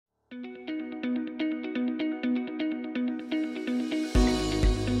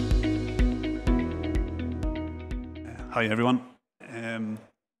Hi everyone.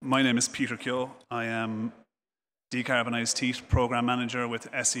 My name is Peter Keogh. I am Decarbonised Heat Programme Manager with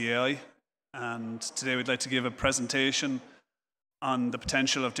SEAI, and today we'd like to give a presentation on the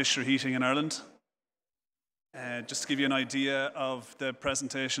potential of district heating in Ireland. Just to give you an idea of the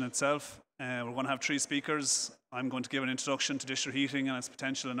presentation itself, we're going to have three speakers. I'm going to give an introduction to district heating and its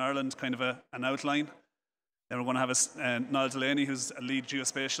potential in Ireland, kind of an outline. Then we're going to have Niall Delaney, who's a lead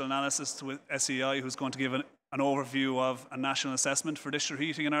geospatial analyst with SEAI, who's going to give an overview of a national assessment for district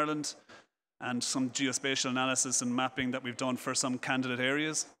heating in Ireland and some geospatial analysis and mapping that we've done for some candidate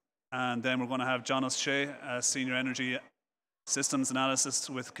areas. And then we're going to have John O'Shea, a senior energy systems analyst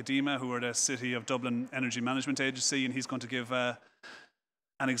with Codema, who are the City of Dublin Energy Management Agency, and he's going to give an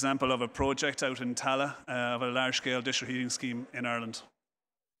example of a project out in Tala of a large-scale district heating scheme in Ireland.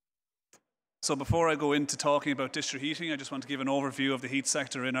 So before I go into talking about district heating, I just want to give an overview of the heat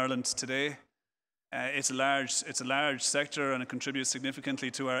sector in Ireland today. It's a large sector, and it contributes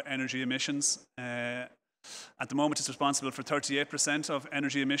significantly to our energy emissions. At the moment, it's responsible for 38% of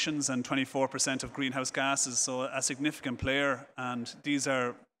energy emissions and 24% of greenhouse gases, so a significant player, and these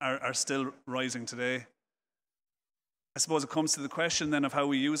are still rising today. I suppose it comes to the question then of how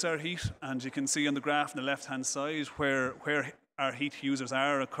we use our heat, and you can see on the graph on the left-hand side where our heat users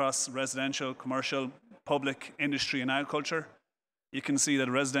are across residential, commercial, public, industry and agriculture. You can see that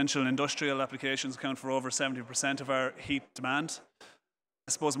residential and industrial applications account for over 70% of our heat demand.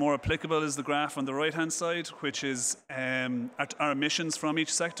 I suppose more applicable is the graph on the right-hand side, which is our emissions from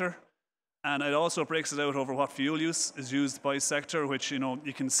each sector. And it also breaks it out over what fuel use is used by sector, which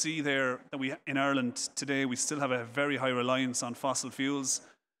you can see there that in Ireland today we still have a very high reliance on fossil fuels.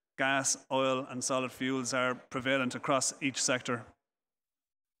 Gas, oil and solid fuels are prevalent across each sector.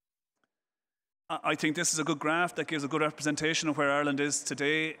 I think this is a good graph that gives a good representation of where Ireland is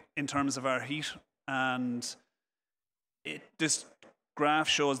today in terms of our heat. And this graph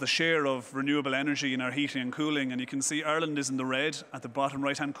shows the share of renewable energy in our heating and cooling. And you can see Ireland is in the red at the bottom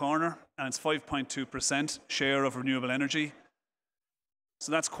right-hand corner, and it's 5.2% share of renewable energy.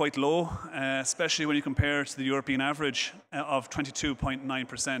 So that's quite low, especially when you compare it to the European average of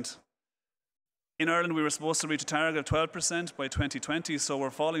 22.9%. In Ireland, we were supposed to reach a target of 12% by 2020, so we're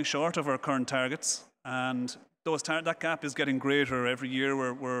falling short of our current targets. And that gap is getting greater every year.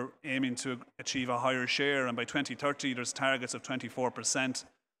 We're aiming to achieve a higher share, and by 2030, there's targets of 24%.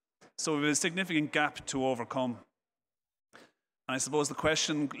 So we have a significant gap to overcome. And I suppose the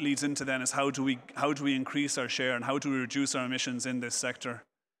question leads into then is how do we increase our share and how do we reduce our emissions in this sector?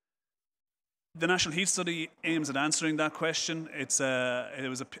 The National Heat Study aims at answering that question. It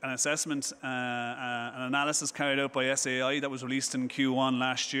was an assessment, an analysis carried out by SEAI that was released in Q1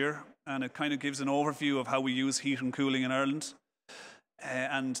 last year, and it kind of gives an overview of how we use heat and cooling in Ireland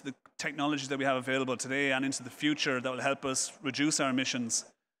and the technologies that we have available today and into the future that will help us reduce our emissions.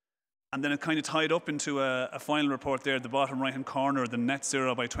 And then it kind of tied up into a final report there at the bottom right-hand corner, the Net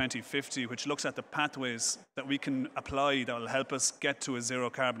Zero by 2050, which looks at the pathways that we can apply that will help us get to a zero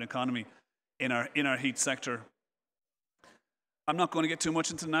carbon economy in our heat sector. I'm not going to get too much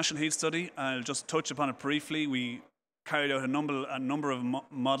into the National Heat Study. I'll just touch upon it briefly. We carried out a number of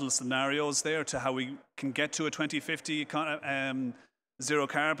model scenarios there to how we can get to a 2050 zero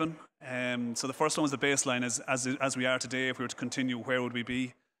carbon. So the first one was the baseline as we are today. If we were to continue, where would we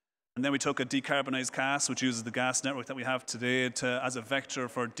be? And then we took a decarbonised gas, which uses the gas network that we have today as a vector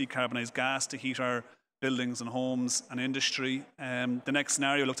for decarbonised gas to heat our buildings and homes and industry. The next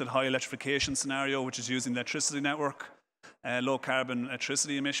scenario looked at high electrification scenario, which is using the electricity network, low carbon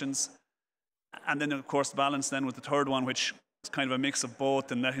electricity emissions. And then, of course, the balance then with the third one, which is kind of a mix of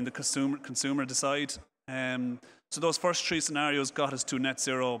both and letting the consumer decide. So those first three scenarios got us to net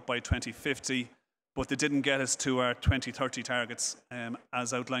zero by 2050. But they didn't get us to our 2030 targets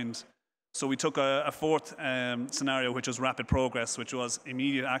as outlined. So we took a fourth scenario, which was rapid progress, which was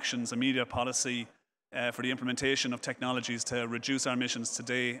immediate actions, immediate policy for the implementation of technologies to reduce our emissions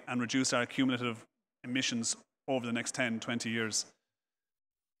today and reduce our cumulative emissions over the next 10, 20 years.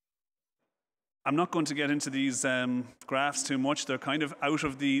 I'm not going to get into these graphs too much. They're kind of out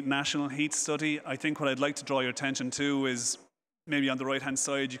of the National Heat Study. I think what I'd like to draw your attention to is maybe on the right-hand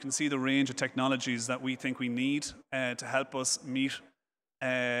side, you can see the range of technologies that we think we need to help us meet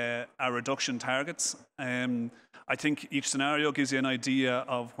our reduction targets. I think each scenario gives you an idea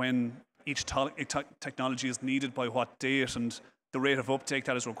of when each technology is needed, by what date, and the rate of uptake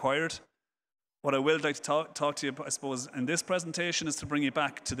that is required. What I would like to talk to you, I suppose, in this presentation is to bring you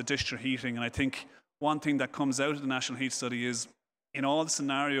back to the district heating. And I think one thing that comes out of the National Heat Study is in all the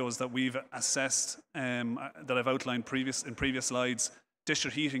scenarios that we've assessed, that I've outlined in previous slides,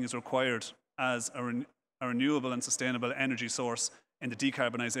 district heating is required as a renewable and sustainable energy source in the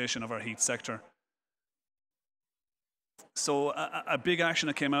decarbonisation of our heat sector. So a big action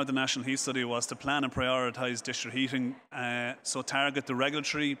that came out of the National Heat Study was to plan and prioritise district heating, so target the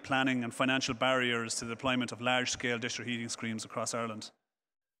regulatory, planning and financial barriers to the deployment of large-scale district heating schemes across Ireland.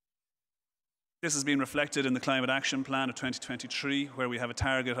 This has been reflected in the Climate Action Plan of 2023, where we have a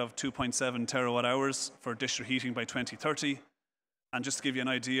target of 2.7 terawatt hours for district heating by 2030. And just to give you an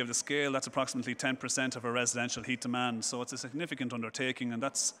idea of the scale, that's approximately 10% of our residential heat demand. So it's a significant undertaking, and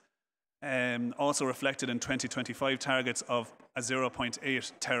that's also reflected in 2025 targets of a 0.8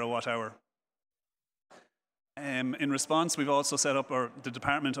 terawatt hour. In response, we've also set up, or the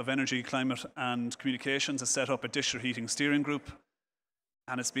Department of Energy, Climate and Communications has set up a district heating steering group,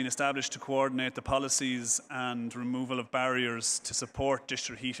 and it's been established to coordinate the policies and removal of barriers to support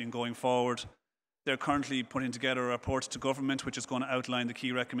district heating going forward. They're currently putting together a report to government which is going to outline the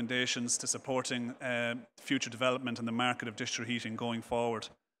key recommendations to supporting future development in the market of district heating going forward.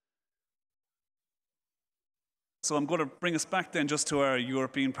 So I'm going to bring us back then just to our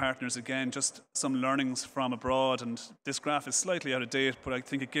European partners again, just some learnings from abroad. And this graph is slightly out of date, but I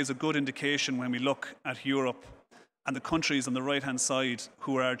think it gives a good indication when we look at Europe and the countries on the right-hand side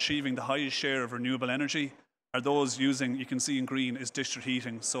who are achieving the highest share of renewable energy are those using, you can see in green, is district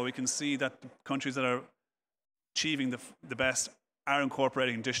heating. So we can see that the countries that are achieving the best are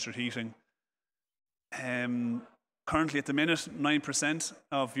incorporating district heating. Currently, at the minute, 9%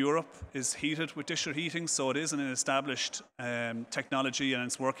 of Europe is heated with district heating, so it is an established technology and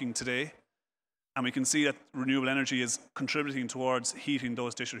it's working today. And we can see that renewable energy is contributing towards heating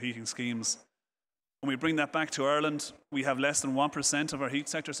those district heating schemes. When we bring that back to Ireland, we have less than 1% of our heat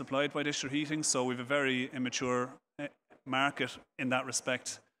sector supplied by district heating, so we have a very immature market in that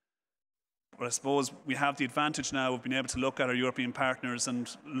respect. But I suppose we have the advantage now of being able to look at our European partners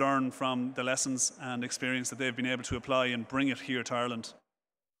and learn from the lessons and experience that they've been able to apply and bring it here to Ireland.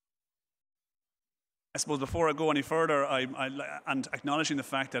 I suppose before I go any further, and acknowledging the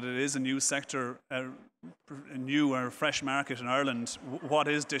fact that it is a new sector, a new or fresh market in Ireland, what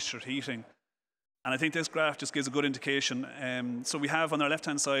is district heating? And I think this graph just gives a good indication. So we have on our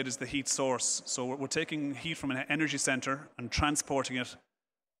left-hand side is the heat source. So we're taking heat from an energy centre and transporting it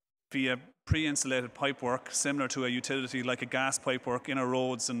via pre-insulated pipework, similar to a utility like a gas pipework in our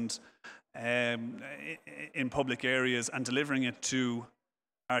roads and in public areas, and delivering it to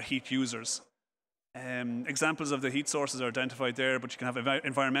our heat users. Examples of the heat sources are identified there, but you can have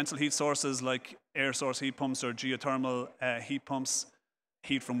environmental heat sources like air source heat pumps or geothermal heat pumps,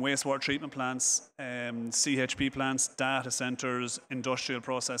 heat from wastewater treatment plants, CHP plants, data centres, industrial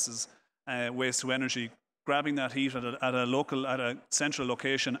processes, waste to energy, grabbing that heat at a central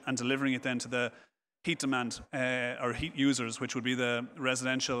location and delivering it then to the heat demand or heat users, which would be the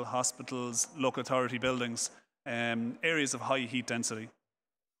residential, hospitals, local authority buildings, areas of high heat density.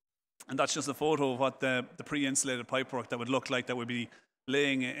 And that's just a photo of what the pre-insulated pipework that would look like, that would be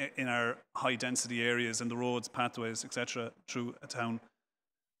laying in our high density areas, in the roads, pathways, etc. through a town.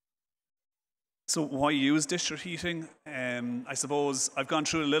 So why use district heating? I suppose I've gone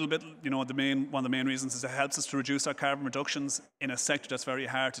through it a little bit. You know, one of the main reasons is it helps us to reduce our carbon reductions in a sector that's very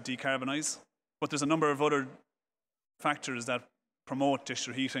hard to decarbonise. But there's a number of other factors that promote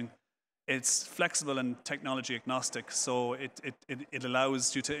district heating. It's flexible and technology agnostic, so it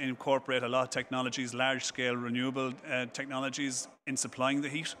allows you to incorporate a lot of technologies, large-scale renewable technologies in supplying the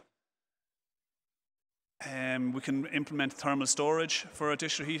heat. We can implement thermal storage for a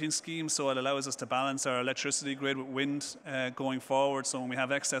district heating scheme, so it allows us to balance our electricity grid with wind going forward. So when we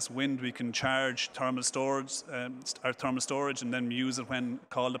have excess wind, we can charge thermal storage, our thermal storage, and then use it when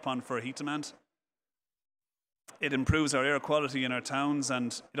called upon for a heat demand. It improves our air quality in our towns,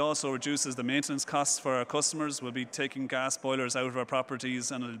 and it also reduces the maintenance costs for our customers. We'll be taking gas boilers out of our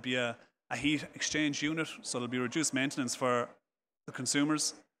properties, and it'll be a heat exchange unit, so it'll be reduced maintenance for the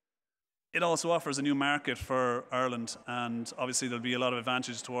consumers. It also offers a new market for Ireland, and obviously there'll be a lot of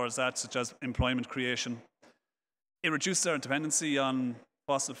advantages towards that, such as employment creation. It reduces our dependency on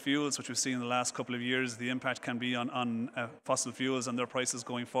fossil fuels, which we've seen in the last couple of years. The impact can be on fossil fuels and their prices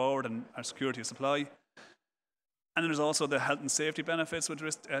going forward, and our security of supply. And there's also the health and safety benefits with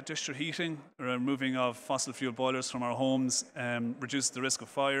district heating. Removing of fossil fuel boilers from our homes reduces the risk of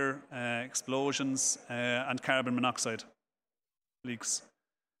fire, explosions, and carbon monoxide leaks.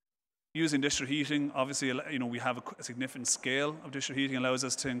 Using district heating, obviously, you know, we have a significant scale of district heating, allows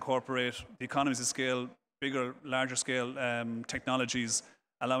us to incorporate the economies of scale, bigger, larger scale technologies,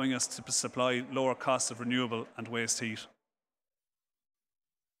 allowing us to supply lower costs of renewable and waste heat.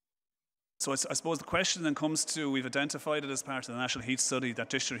 So I suppose the question then comes to, we've identified it as part of the National Heat Study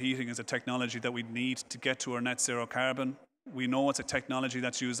that district heating is a technology that we need to get to our net zero carbon. We know it's a technology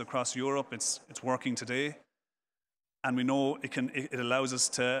that's used across Europe. It's working today. And we know it allows us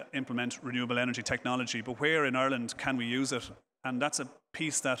to implement renewable energy technology. But where in Ireland can we use it? And that's a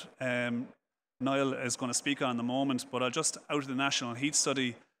piece that Niall is going to speak on in a moment. But I'll just, out of the National Heat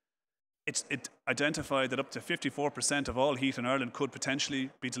Study, it identified that up to 54% of all heat in Ireland could potentially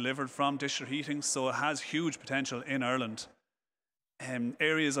be delivered from district heating, so it has huge potential in Ireland.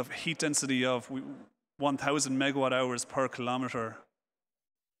 Areas of heat density of 1,000 megawatt hours per kilometre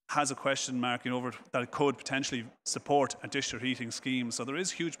has a question mark over it, that it could potentially support a district heating scheme. So there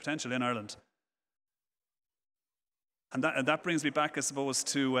is huge potential in Ireland. And that brings me back, I suppose,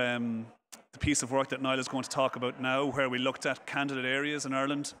 to the piece of work that Niall is going to talk about now, where we looked at candidate areas in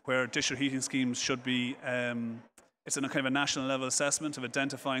Ireland where district heating schemes should be, it's in a kind of a national level assessment of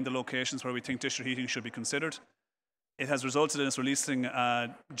identifying the locations where we think district heating should be considered. It has resulted in us releasing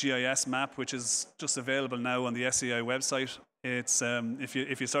a GIS map, which is just available now on the SEAI website. It's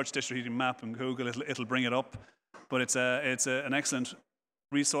if you search district heating map in Google, it'll bring it up. But it's an excellent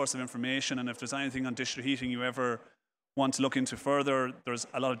resource of information, and if there's anything on district heating you ever want to look into further, there's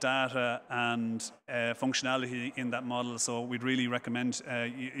a lot of data and functionality in that model, so we'd really recommend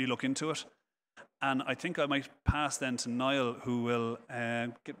you look into it. And I think I might pass then to Niall, who will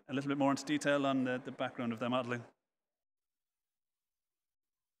get a little bit more into detail on the background of the modelling.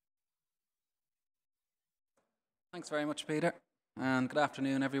 Thanks very much, Peter, and good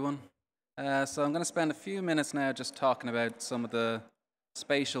afternoon, everyone. So I'm going to spend a few minutes now just talking about some of the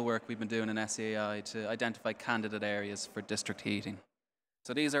spatial work we've been doing in SEAI to identify candidate areas for district heating.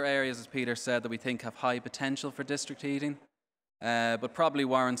 So these are areas, as Peter said, that we think have high potential for district heating, but probably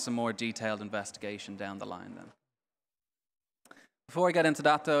warrant some more detailed investigation down the line then. Before I get into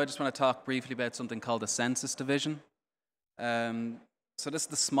that though, I just want to talk briefly about something called the census division. So this is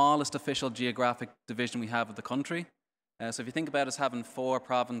the smallest official geographic division we have of the country. So if you think about us having 4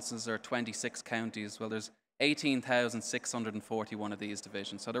 provinces or 26 counties, well, there's 18,641 of these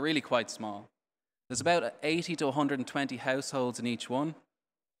divisions, so they're really quite small. There's about 80 to 120 households in each one,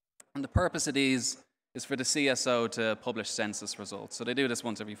 and the purpose of these is for the CSO to publish census results. So they do this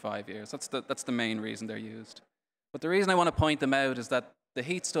once every 5 years. That's the main reason they're used. But the reason I want to point them out is that the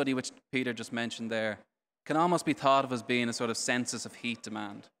heat study, which Peter just mentioned there, can almost be thought of as being a sort of census of heat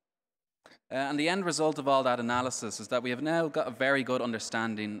demand. And the end result of all that analysis is that we have now got a very good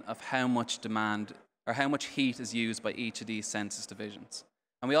understanding of how much demand or how much heat is used by each of these census divisions.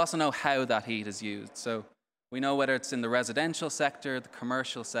 And we also know how that heat is used. So we know whether it's in the residential sector, the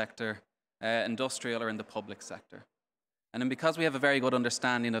commercial sector, industrial, or in the public sector. And then because we have a very good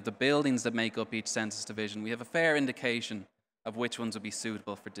understanding of the buildings that make up each census division, we have a fair indication of which ones would be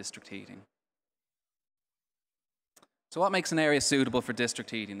suitable for district heating. So what makes an area suitable for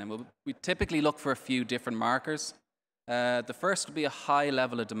district heating? Then we typically look for a few different markers. The first would be a high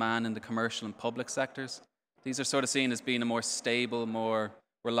level of demand in the commercial and public sectors. These are sort of seen as being a more stable, more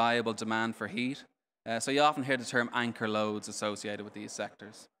reliable demand for heat. So you often hear the term anchor loads associated with these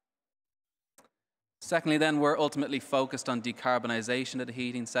sectors. Secondly, then, we're ultimately focused on decarbonisation of the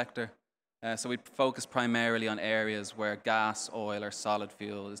heating sector. So we focus primarily on areas where gas, oil, or solid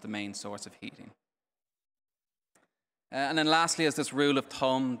fuel is the main source of heating. And then lastly is this rule of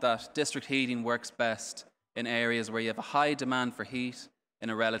thumb that district heating works best in areas where you have a high demand for heat in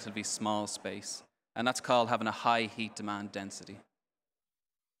a relatively small space. And that's called having a high heat demand density.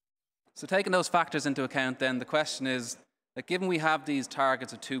 So taking those factors into account then, the question is that given we have these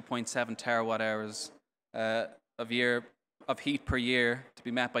targets of 2.7 terawatt hours of heat per year to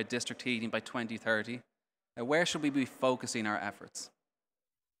be met by district heating by 2030, where should we be focusing our efforts?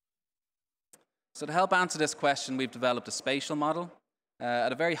 So to help answer this question, we've developed a spatial model.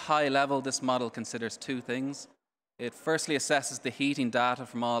 At a very high level, this model considers 2 things. It firstly assesses the heating data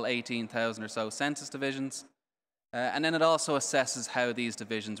from all 18,000 or so census divisions, and then it also assesses how these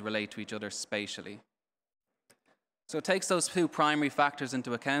divisions relate to each other spatially. So it takes those 2 primary factors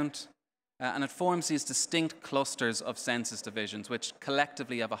into account, and it forms these distinct clusters of census divisions which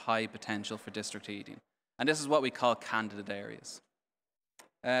collectively have a high potential for district heating. And this is what we call candidate areas.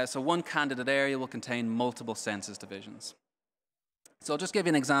 So one candidate area will contain multiple census divisions. So I'll just give you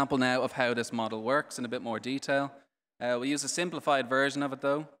an example now of how this model works in a bit more detail. We'll use a simplified version of it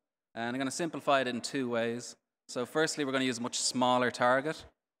though, and I'm going to simplify it in 2 ways. So firstly, we're going to use a much smaller target.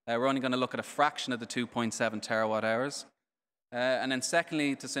 We're only going to look at a fraction of the 2.7 terawatt hours. And then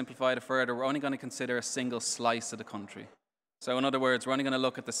secondly, to simplify it further, we're only going to consider a single slice of the country. So in other words, we're only going to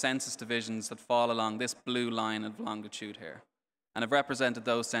look at the census divisions that fall along this blue line of longitude here. And I've represented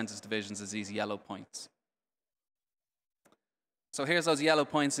those census divisions as these yellow points. So here's those yellow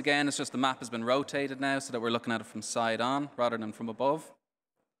points again. It's just the map has been rotated now so that we're looking at it from side on rather than from above.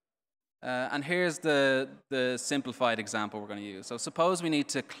 And here's the simplified example we're going to use. So suppose we need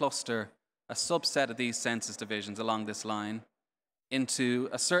to cluster a subset of these census divisions along this line into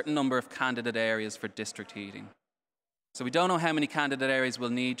a certain number of candidate areas for district heating. So we don't know how many candidate areas we'll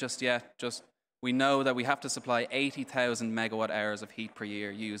need just yet. Just we know that we have to supply 80,000 megawatt hours of heat per year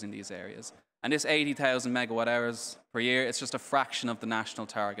using these areas. And this 80,000 megawatt hours per year, it's just a fraction of the national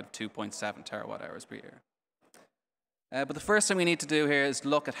target of 2.7 terawatt hours per year. But the first thing we need to do here is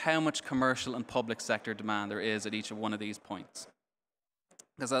look at how much commercial and public sector demand there is at each of one of these points.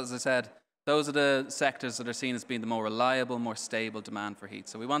 Because as I said, those are the sectors that are seen as being the more reliable, more stable demand for heat.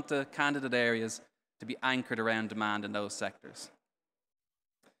 So we want the candidate areas to be anchored around demand in those sectors.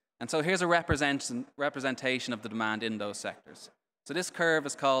 And so here's a representation of the demand in those sectors. So this curve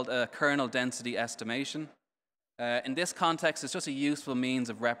is called a kernel density estimation. In this context, it's just a useful means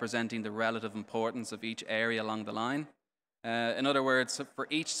of representing the relative importance of each area along the line. In other words, for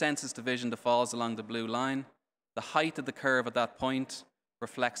each census division that falls along the blue line, the height of the curve at that point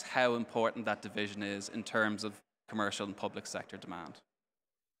reflects how important that division is in terms of commercial and public sector demand.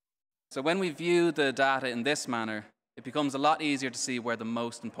 So when we view the data in this manner, it becomes a lot easier to see where the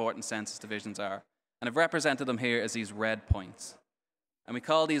most important census divisions are. And I've represented them here as these red points. And we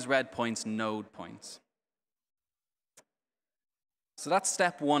call these red points node points. So that's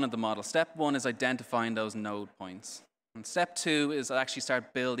step one of the model. Step one is identifying those node points. And step two is actually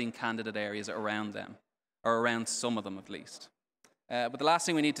start building candidate areas around them, or around some of them at least. But the last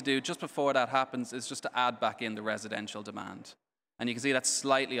thing we need to do just before that happens is just to add back in the residential demand. And you can see that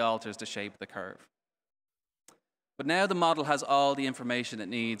slightly alters the shape of the curve. But now the model has all the information it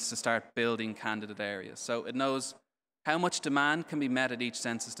needs to start building candidate areas. So it knows how much demand can be met at each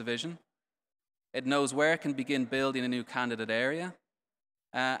census division. It knows where it can begin building a new candidate area.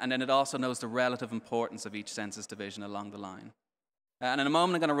 And then it also knows the relative importance of each census division along the line. And in a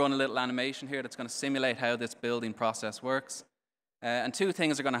moment, I'm going to run a little animation here that's going to simulate how this building process works. And two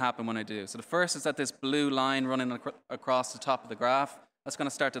things are going to happen when I do. So the first is that this blue line running across the top of the graph, that's going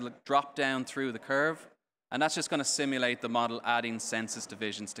to start to drop down through the curve. And that's just going to simulate the model adding census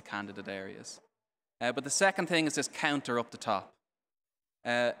divisions to candidate areas. But the second thing is this counter up the top.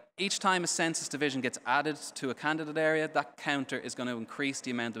 Each time a census division gets added to a candidate area, that counter is going to increase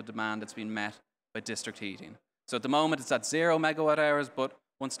the amount of demand that's being met by district heating. So at the moment it's at 0 megawatt hours, but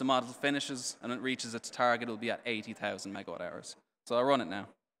once the model finishes and it reaches its target, it'll be at 80,000 megawatt hours. So I'll run it now.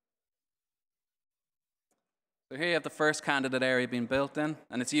 So here you have the first candidate area being built in,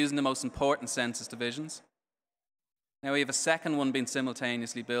 and it's using the most important census divisions. Now we have a second one being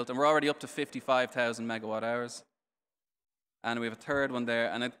simultaneously built, and we're already up to 55,000 megawatt hours. And we have a third one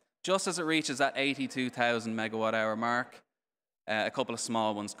there, and just as it reaches that 82,000 megawatt hour mark, a couple of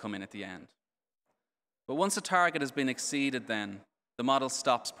small ones come in at the end. But once the target has been exceeded then, the model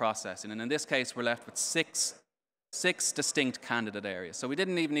stops processing, and in this case we're left with six distinct candidate areas. So we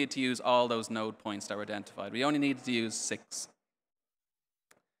didn't even need to use all those node points that were identified. We only needed to use 6.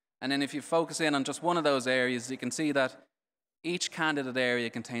 And then if you focus in on just one of those areas, you can see that each candidate area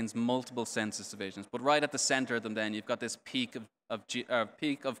contains multiple census divisions, but right at the center of them then, you've got this peak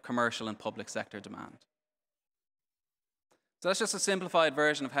of commercial and public sector demand. So that's just a simplified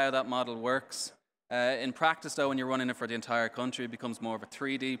version of how that model works. In practice, though, when you're running it for the entire country, it becomes more of a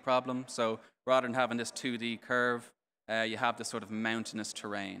 3D problem. So rather than having this 2D curve, you have this sort of mountainous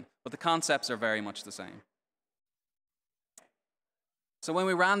terrain. But the concepts are very much the same. So when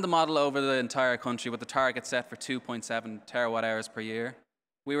we ran the model over the entire country with the target set for 2.7 terawatt hours per year,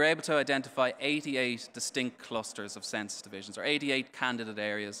 we were able to identify 88 distinct clusters of census divisions, or 88 candidate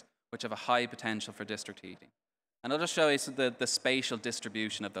areas, which have a high potential for district heating. And I'll just show you the spatial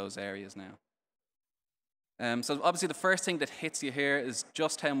distribution of those areas now. So obviously the first thing that hits you here is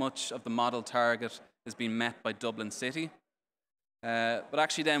just how much of the model target is being met by Dublin City. But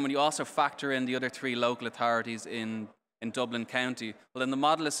actually then when you also factor in the other 3 local authorities in Dublin County, well then the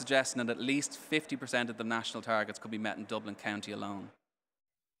model is suggesting that at least 50% of the national targets could be met in Dublin County alone.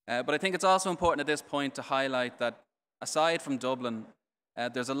 But I think it's also important at this point to highlight that aside from Dublin,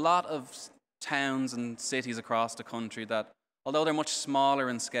 there's a lot of towns and cities across the country that, although they're much smaller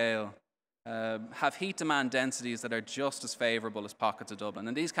in scale, have heat demand densities that are just as favourable as pockets of Dublin.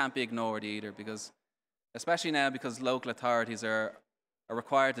 And these can't be ignored either, because, especially now because local authorities are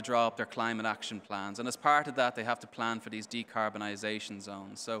required to draw up their climate action plans. And as part of that, they have to plan for these decarbonisation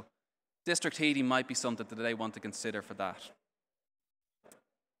zones. So district heating might be something that they want to consider for that.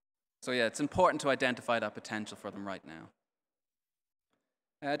 So yeah, it's important to identify that potential for them right now.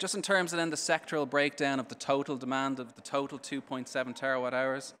 Just in terms of then the sectoral breakdown of the total demand of the total 2.7 terawatt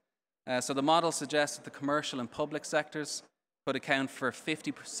hours. So the model suggests that the commercial and public sectors could account for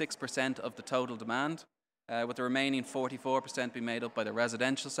 56% of the total demand, with the remaining 44% being made up by the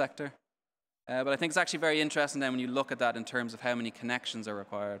residential sector. But I think it's actually very interesting then when you look at that in terms of how many connections are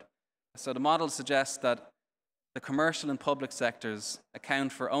required. So the model suggests that the commercial and public sectors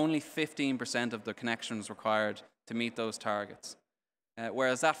account for only 15% of the connections required to meet those targets,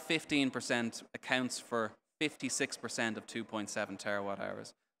 whereas that 15% accounts for 56% of 2.7 terawatt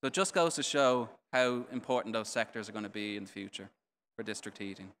hours. So it just goes to show how important those sectors are going to be in the future for district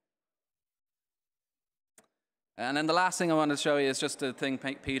heating. And then the last thing I want to show you is just the thing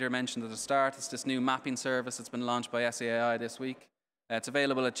Peter mentioned at the start. It's this new mapping service that's been launched by SEAI this week. It's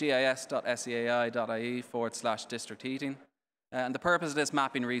available at gis.seai.ie/district heating. And the purpose of this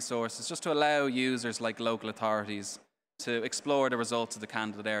mapping resource is just to allow users like local authorities to explore the results of the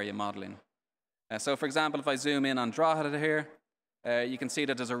candidate area modelling. So for example, if I zoom in on Drogheda here, you can see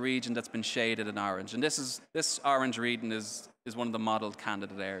that there's a region that's been shaded in orange. And this orange region is one of the modelled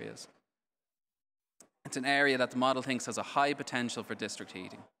candidate areas. It's an area that the model thinks has a high potential for district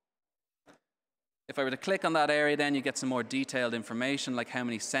heating. If I were to click on that area, then you get some more detailed information, like how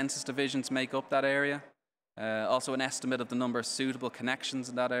many census divisions make up that area, also an estimate of the number of suitable connections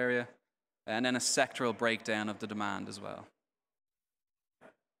in that area, and then a sectoral breakdown of the demand as well.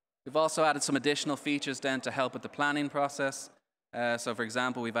 We've also added some additional features then to help with the planning process. So for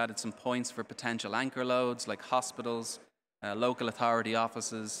example, we've added some points for potential anchor loads like hospitals, local authority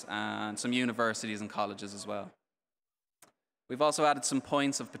offices, and some universities and colleges as well. We've also added some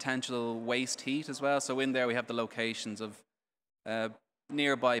points of potential waste heat as well. So in there we have the locations of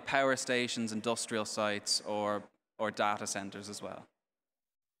nearby power stations, industrial sites, or data centres as well.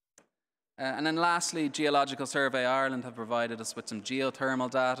 And then lastly, Geological Survey Ireland have provided us with some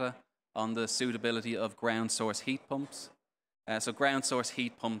geothermal data on the suitability of ground source heat pumps. So ground source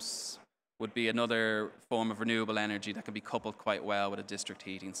heat pumps would be another form of renewable energy that can be coupled quite well with a district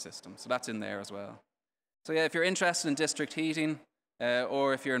heating system. So that's in there as well. So yeah, if you're interested in district heating,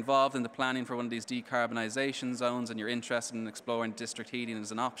 or if you're involved in the planning for one of these decarbonisation zones and you're interested in exploring district heating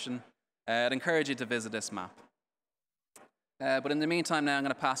as an option, I'd encourage you to visit this map. But in the meantime now, I'm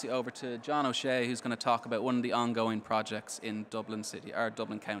going to pass you over to John O'Shea, who's going to talk about one of the ongoing projects in Dublin City, or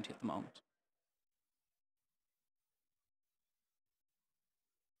Dublin County at the moment.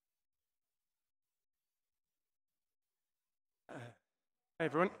 Hi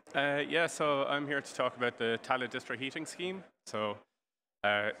everyone. So I'm here to talk about the Tallaght District Heating Scheme. So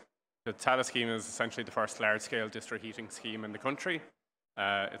the Tallaght scheme is essentially the first large-scale district heating scheme in the country.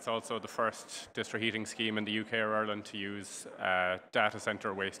 It's also the first district heating scheme in the UK or Ireland to use data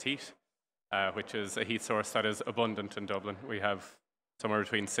centre waste heat, which is a heat source that is abundant in Dublin. We have somewhere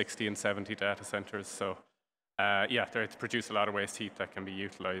between 60 and 70 data centres. So they produce a lot of waste heat that can be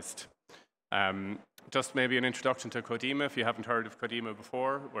utilised. Just maybe an introduction to Codema, if you haven't heard of Codema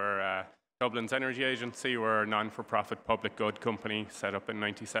before. We're Dublin's energy agency. We're a non-for-profit public good company set up in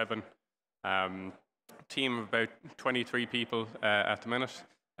 '97. Team of about 23 people at the minute.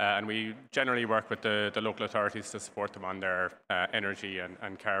 And we generally work with the local authorities to support them on their energy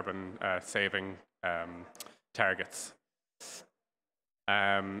and carbon saving targets.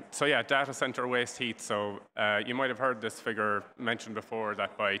 Data center waste heat. So you might have heard this figure mentioned before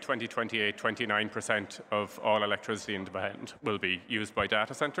that by 2028, 29% of all electricity in demand will be used by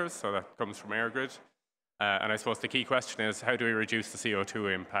data centers. So that comes from AirGrid. And I suppose the key question is, how do we reduce the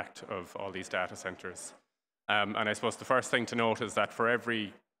CO2 impact of all these data centers? And I suppose the first thing to note is that for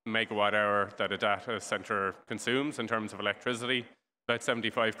every megawatt hour that a data center consumes in terms of electricity, about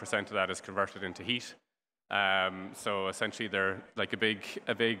 75% of that is converted into heat. So essentially they're like a big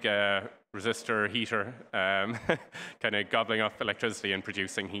resistor heater, kind of gobbling up electricity and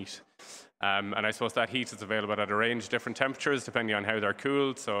producing heat. And I suppose that heat is available at a range of different temperatures depending on how they're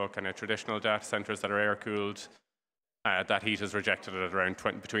cooled. So kind of traditional data centers that are air cooled, that heat is rejected at around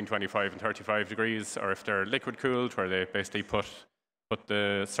between 25 and 35 degrees, or if they're liquid cooled, where they basically put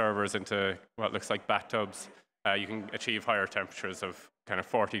the servers into what looks like bathtubs, you can achieve higher temperatures of kind of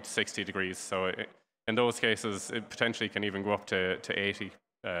 40 to 60 degrees. So in those cases, it potentially can even go up to 80,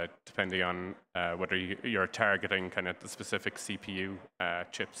 depending on whether you're targeting kind of the specific CPU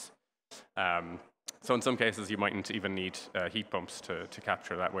chips. So in some cases, you mightn't even need heat pumps to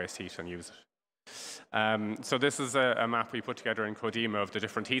capture that waste heat and use it. So this is a map we put together in Codema of the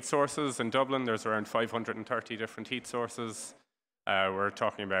different heat sources in Dublin. There's around 530 different heat sources. We're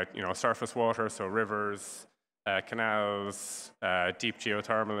talking about surface water, so rivers, canals, deep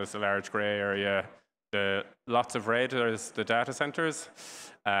geothermal is a large grey area, lots of red is the data centers.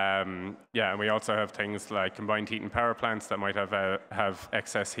 Yeah, and we also have things like combined heat and power plants that might have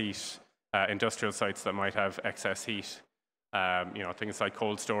excess heat, industrial sites that might have excess heat. Things like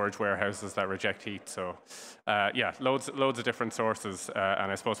cold storage warehouses that reject heat. So, yeah, loads of different sources.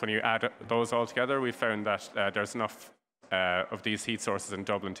 And I suppose when you add those all together, we found that there's enough of these heat sources in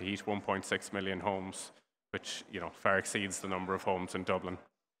Dublin to heat 1.6 million homes, which far exceeds the number of homes in Dublin.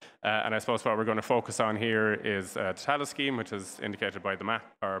 And I suppose what we're going to focus on here is the Talis scheme, which is indicated by the map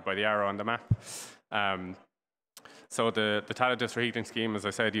or by the arrow on the map. So the Talis district heating scheme, as I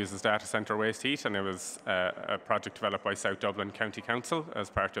said, uses data centre waste heat, and it was a project developed by South Dublin County Council as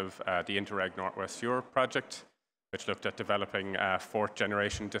part of the Interreg Northwest Europe project, which looked at developing fourth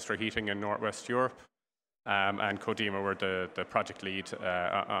generation district heating in Northwest Europe. And Codema were the project lead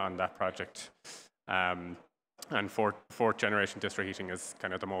on that project. And fourth generation district heating is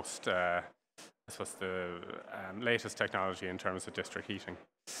kind of the most, I suppose, the latest technology in terms of district heating.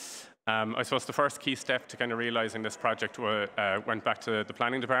 I suppose the first key step to kind of realising this project went back to the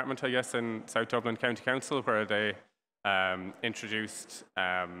planning department, I guess, in South Dublin County Council, where they introduced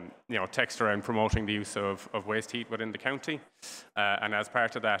text around promoting the use of waste heat within the county. And as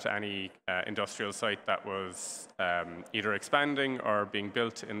part of that, any industrial site that was either expanding or being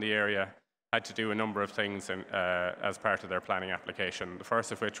built in the area had to do a number of things as part of their planning application. The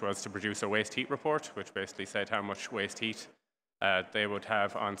first of which was to produce a waste heat report, which basically said how much waste heat they would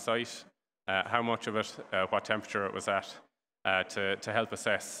have on site, how much of it, what temperature it was at, to help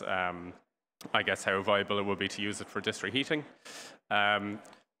assess, I guess, how viable it would be to use it for district heating.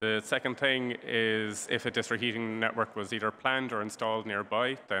 The second thing is if a district heating network was either planned or installed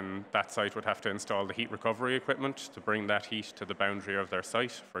nearby, then that site would have to install the heat recovery equipment to bring that heat to the boundary of their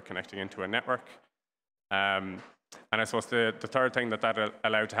site for connecting into a network. And I suppose the third thing that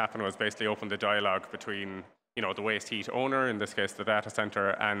allowed to happen was basically open the dialogue between the waste heat owner, in this case the data centre,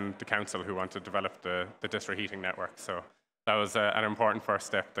 and the council who want to develop the district heating network. So that was an important first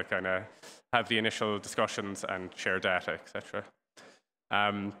step to kind of have the initial discussions and share data, etc.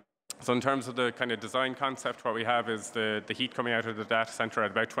 So in terms of the kind of design concept, what we have is the heat coming out of the data centre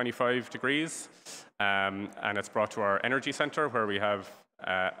at about 25 degrees, and it's brought to our energy centre, where we have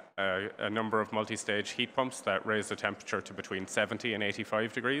a number of multi-stage heat pumps that raise the temperature to between 70 and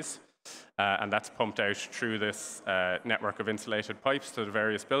 85 degrees. And that's pumped out through this network of insulated pipes to the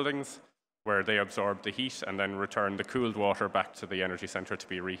various buildings, where they absorb the heat and then return the cooled water back to the energy centre to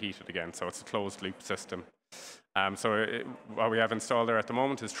be reheated again. So it's a closed loop system. What we have installed there at the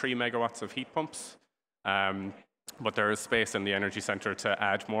moment is 3 megawatts of heat pumps. But there is space in the energy centre to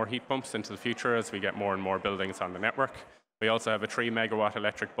add more heat pumps into the future as we get more and more buildings on the network. We also have a 3 megawatt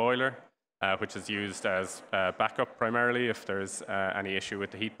electric boiler, which is used as backup primarily if there's any issue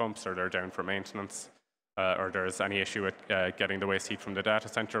with the heat pumps or they're down for maintenance, or there's any issue with getting the waste heat from the data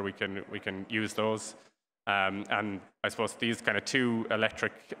center. We can use those. And I suppose these kind of two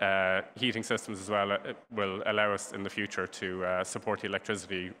electric heating systems as well will allow us in the future to support the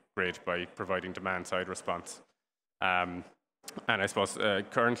electricity grid by providing demand-side response. And I suppose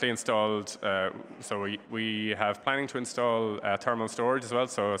currently installed, so we have planning to install thermal storage as well,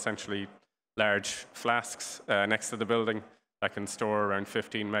 so essentially large flasks next to the building that can store around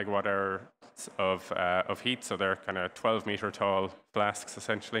 15 megawatt hours of heat, so they're kind of 12-meter tall flasks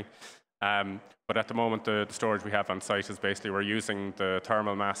essentially. But at the moment, the storage we have on site is basically we're using the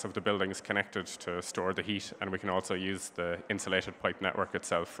thermal mass of the buildings connected to store the heat, and we can also use the insulated pipe network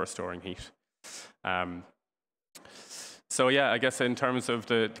itself for storing heat. So yeah, I guess in terms of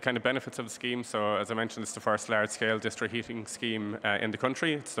the kind of benefits of the scheme, so as I mentioned, it's the first large-scale district heating scheme in the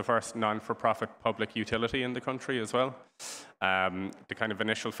country. It's the first non-for-profit public utility in the country as well. The kind of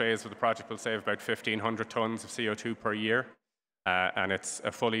initial phase of the project will save about 1,500 tonnes of CO2 per year. And it's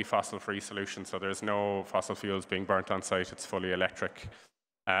a fully fossil-free solution, so there's no fossil fuels being burnt on site. It's fully electric,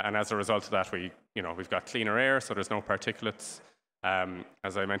 and as a result of that, we've got cleaner air, so there's no particulates.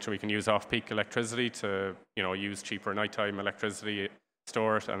 As I mentioned, we can use off-peak electricity to use cheaper nighttime electricity,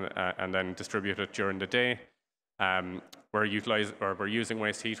 store it, and then distribute it during the day. We're using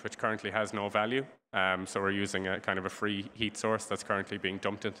waste heat, which currently has no value, so we're using a kind of a free heat source that's currently being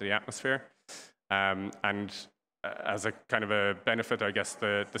dumped into the atmosphere, and as a kind of a benefit, I guess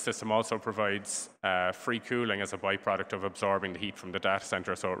the system also provides free cooling as a byproduct of absorbing the heat from the data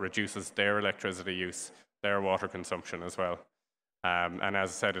center, so it reduces their electricity use, their water consumption as well. And as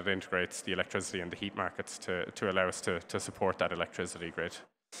I said, it integrates the electricity and the heat markets to allow us to support that electricity grid.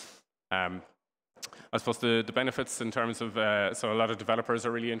 I suppose the benefits in terms of, so a lot of developers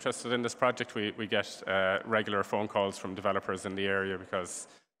are really interested in this project. We get regular phone calls from developers in the area because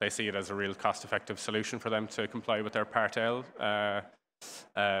they see it as a real cost-effective solution for them to comply with their Part L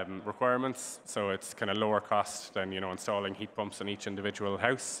requirements. So it's kind of lower cost than installing heat pumps in each individual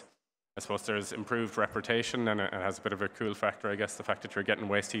house. I suppose there's improved reputation, and it has a bit of a cool factor, I guess, the fact that you're getting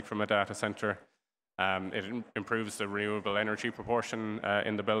waste heat from a data center. It improves the renewable energy proportion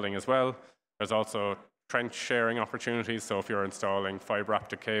in the building as well. There's also trench sharing opportunities. So if you're installing fiber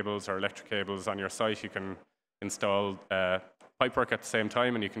optic cables or electric cables on your site, you can install pipework at the same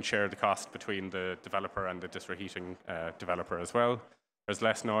time, and you can share the cost between the developer and the district heating developer as well. There's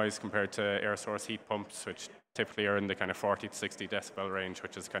less noise compared to air source heat pumps, which typically are in the kind of 40 to 60 decibel range,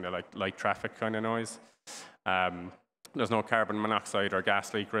 which is kind of like light traffic kind of noise. There's no carbon monoxide or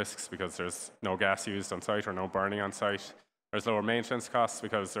gas leak risks because there's no gas used on site or no burning on site. There's lower maintenance costs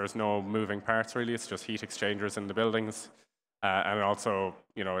because there's no moving parts really, it's just heat exchangers in the buildings. And also,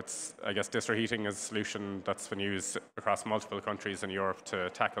 it's, I guess, district heating is a solution that's been used across multiple countries in Europe to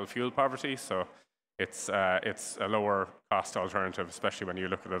tackle fuel poverty. So it's a lower cost alternative, especially when you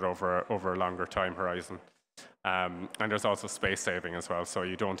look at it over a longer time horizon. And there's also space saving as well. So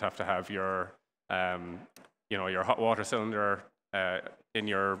you don't have to have your your hot water cylinder in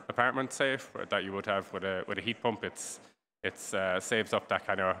your apartment safe that you would have with a heat pump. It saves up that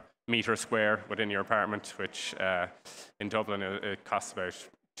kind of meter square within your apartment, which in Dublin it costs about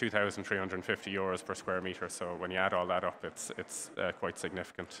 €2,350 per square meter. So when you add all that up, it's quite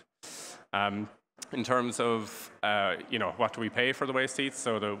significant. In terms of what do we pay for the waste heat?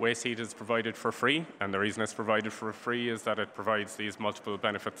 So the waste heat is provided for free, and the reason it's provided for free is that it provides these multiple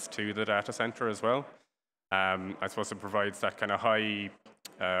benefits to the data center as well. I suppose it provides that kind of high,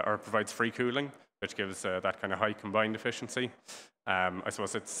 or provides free cooling, which gives that kind of high combined efficiency. I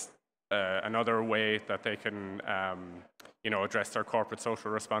suppose it's another way that they can, address their corporate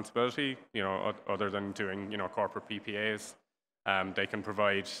social responsibility, other than doing, corporate PPAs. They can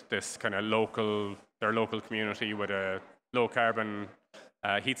provide this kind of their local community with a low carbon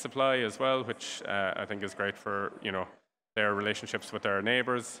heat supply as well, which I think is great for, their relationships with their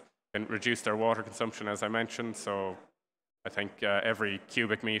neighbors, and reduce their water consumption, as I mentioned. So I think every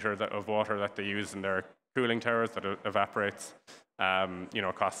cubic meter of water that they use in their cooling towers that evaporates,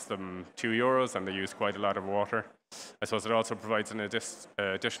 costs them €2, and they use quite a lot of water. I suppose it also provides an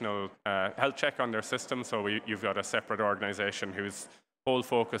additional health check on their system. So you've got a separate organisation whose whole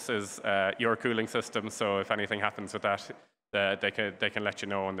focus is your cooling system. So if anything happens with that, they can let you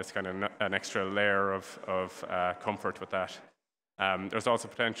know, and there's kind of an extra layer of comfort with that. There's also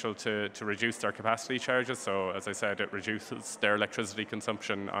potential to reduce their capacity charges. So as I said, it reduces their electricity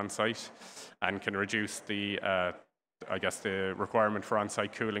consumption on site and can reduce the requirement for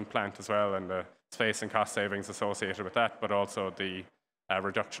on-site cooling plant as well, and the space and cost savings associated with that, but also the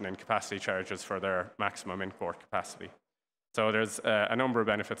reduction in capacity charges for their maximum import capacity. So there's a number of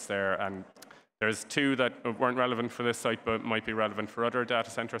benefits there, and there's two that weren't relevant for this site but might be relevant for other data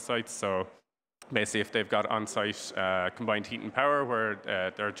center sites. So basically, if they've got on-site combined heat and power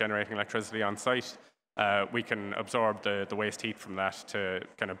where they're generating electricity on-site, we can absorb the waste heat from that to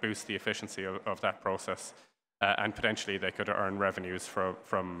kind of boost the efficiency of that process. And potentially they could earn revenues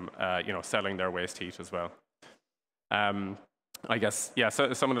from selling their waste heat as well. I guess,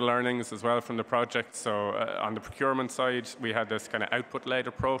 so some of the learnings as well from the project. So on the procurement side, we had this kind of output-led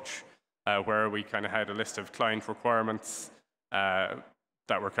approach where we kind of had a list of client requirements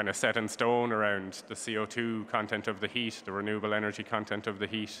that were kind of set in stone around the CO2 content of the heat, the renewable energy content of the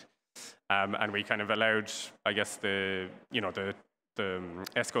heat, and we kind of allowed, I guess, the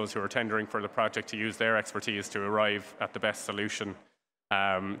ESCOs who are tendering for the project to use their expertise to arrive at the best solution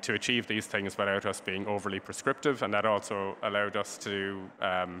to achieve these things without us being overly prescriptive, and that also allowed us to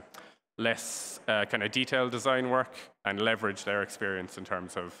less kind of detailed design work and leverage their experience in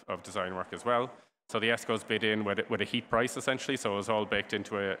terms of design work as well. So the ESCOs bid in with a heat price essentially, so it was all baked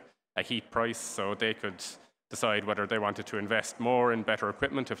into a heat price, so they could decide whether they wanted to invest more in better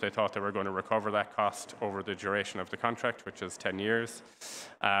equipment if they thought they were going to recover that cost over the duration of the contract, which is 10 years.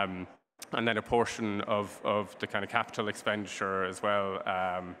 And then a portion of the kind of capital expenditure as well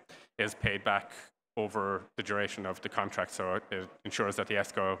is paid back over the duration of the contract, so it ensures that the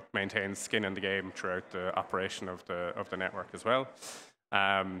ESCO maintains skin in the game throughout the operation of the network as well.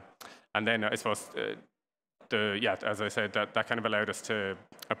 And then I suppose as I said, that kind of allowed us to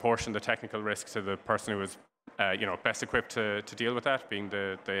apportion the technical risk to the person who was best equipped to deal with that, being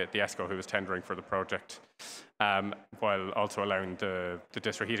the ESCO who was tendering for the project, while also allowing the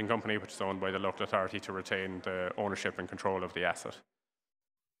district heating company, which is owned by the local authority, to retain the ownership and control of the asset.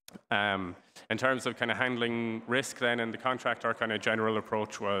 In terms of kind of handling risk then in the contract, our kind of general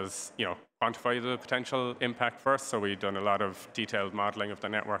approach was, quantify the potential impact first. So we'd done a lot of detailed modeling of the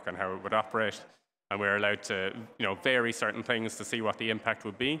network and how it would operate. And we were allowed to, vary certain things to see what the impact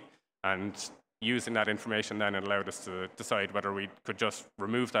would be. And using that information then, it allowed us to decide whether we could just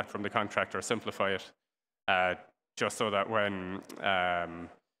remove that from the contract or simplify it, just so that when,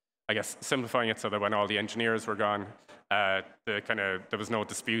 simplifying it so that when all the engineers were gone, there was no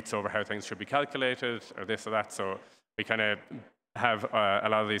disputes over how things should be calculated or this or that. So we kind of have a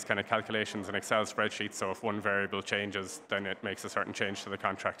lot of these kind of calculations in Excel spreadsheets. So if one variable changes, then it makes a certain change to the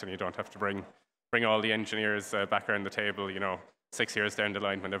contract, and you don't have to bring all the engineers back around the table, 6 years down the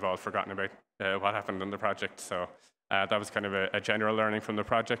line when they've all forgotten about what happened in the project. So that was kind of a general learning from the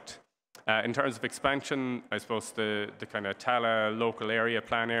project. In terms of expansion, I suppose the kind of Tala local area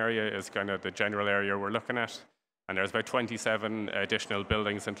plan area is kind of the general area we're looking at. And there's about 27 additional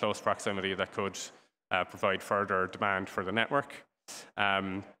buildings in close proximity that could provide further demand for the network.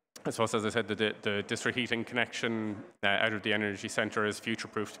 I suppose, as I said, the district heating connection out of the energy centre is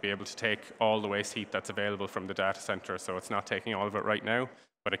future-proof to be able to take all the waste heat that's available from the data centre. So it's not taking all of it right now,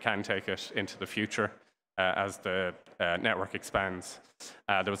 but it can take it into the future as the network expands.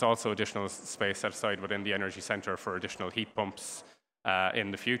 There was also additional space set aside within the energy centre for additional heat pumps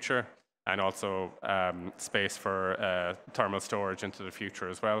in the future, and also space for thermal storage into the future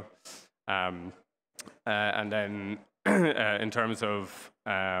as well. And then in terms of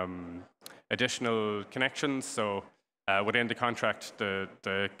additional connections, so within the contract,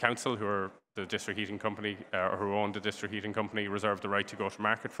 the council, who are the district heating company, or who own the district heating company, reserve the right to go to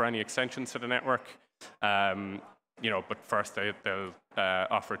market for any extensions to the network. But first they'll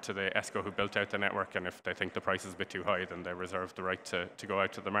offer it to the ESCO who built out the network, and if they think the price is a bit too high, then they reserve the right to go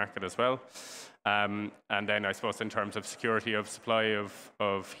out to the market as well. And then I suppose in terms of security of supply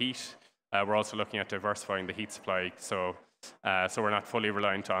of heat, we're also looking at diversifying the heat supply. So we're not fully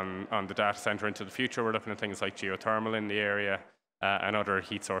reliant on the data center into the future. We're looking at things like geothermal in the area and other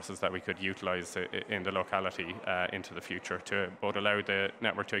heat sources that we could utilize in the locality into the future to both allow the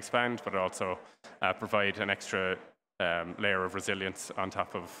network to expand, but also provide an extra layer of resilience on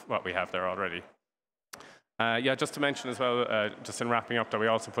top of what we have there already. Just to mention as well, just in wrapping up, that we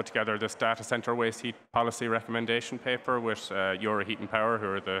also put together this data center waste heat policy recommendation paper with Euro Heat and Power, who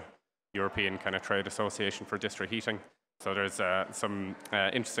are the European kind of trade association for district heating. So there's some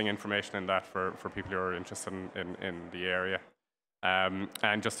interesting information in that for people who are interested in the area.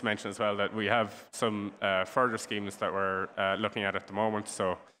 And just to mention as well that we have some further schemes that we're looking at the moment.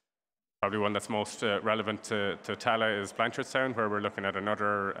 So probably one that's most relevant to Tala is Blanchardstown, where we're looking at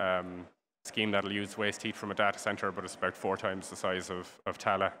another scheme that'll use waste heat from a data centre, but it's about 4 times the size of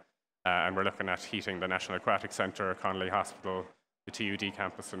Tala. And we're looking at heating the National Aquatic Centre, Connolly Hospital, the TUD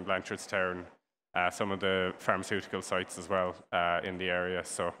campus in Blanchardstown, some of the pharmaceutical sites as well in the area.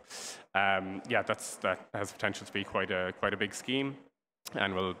 So that has potential to be quite a big scheme,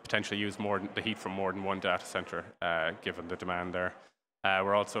 and will potentially use the heat from more than one data centre given the demand there.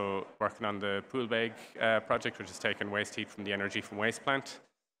 We're also working on the Poolbeg project, which is taking waste heat from the energy from waste plant.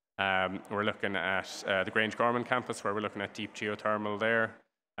 We're looking at the Grange Gorman campus, where we're looking at deep geothermal there.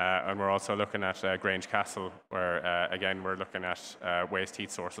 And we're also looking at Grange Castle, where, again, we're looking at waste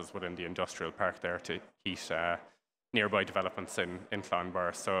heat sources within the industrial park there to heat nearby developments in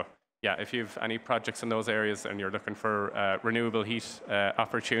Clonbar. So, if you have any projects in those areas and you're looking for renewable heat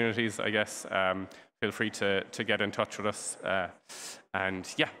opportunities, I guess, feel free to get in touch with us. And,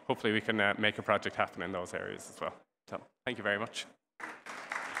 hopefully we can make a project happen in those areas as well. So, thank you very much.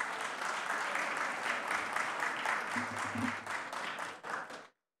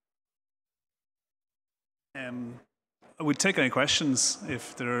 I would take any questions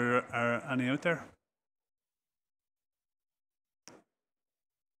if there are any out there.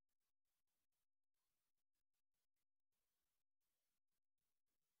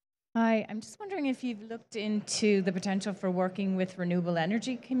 Hi, I'm just wondering if you've looked into the potential for working with renewable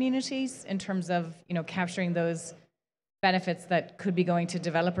energy communities in terms of, capturing those benefits that could be going to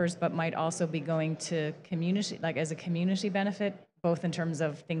developers but might also be going to community, like as a community benefit, both in terms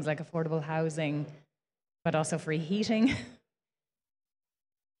of things like affordable housing, but also free heating.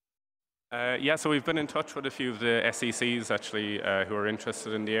 So we've been in touch with a few of the SECs actually who are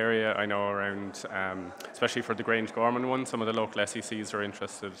interested in the area. I know around, especially for the Grange Gorman one, some of the local SECs are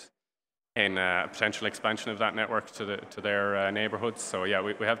interested in potential expansion of that network to their neighbourhoods. So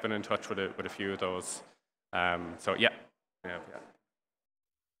we have been in touch with a few of those.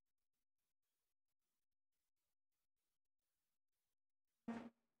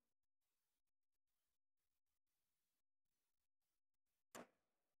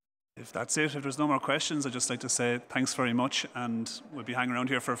 if that's it, if there's no more questions, I'd just like to say thanks very much, and we'll be hanging around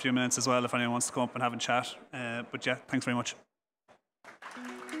here for a few minutes as well if anyone wants to come up and have a chat. But yeah, thanks very much.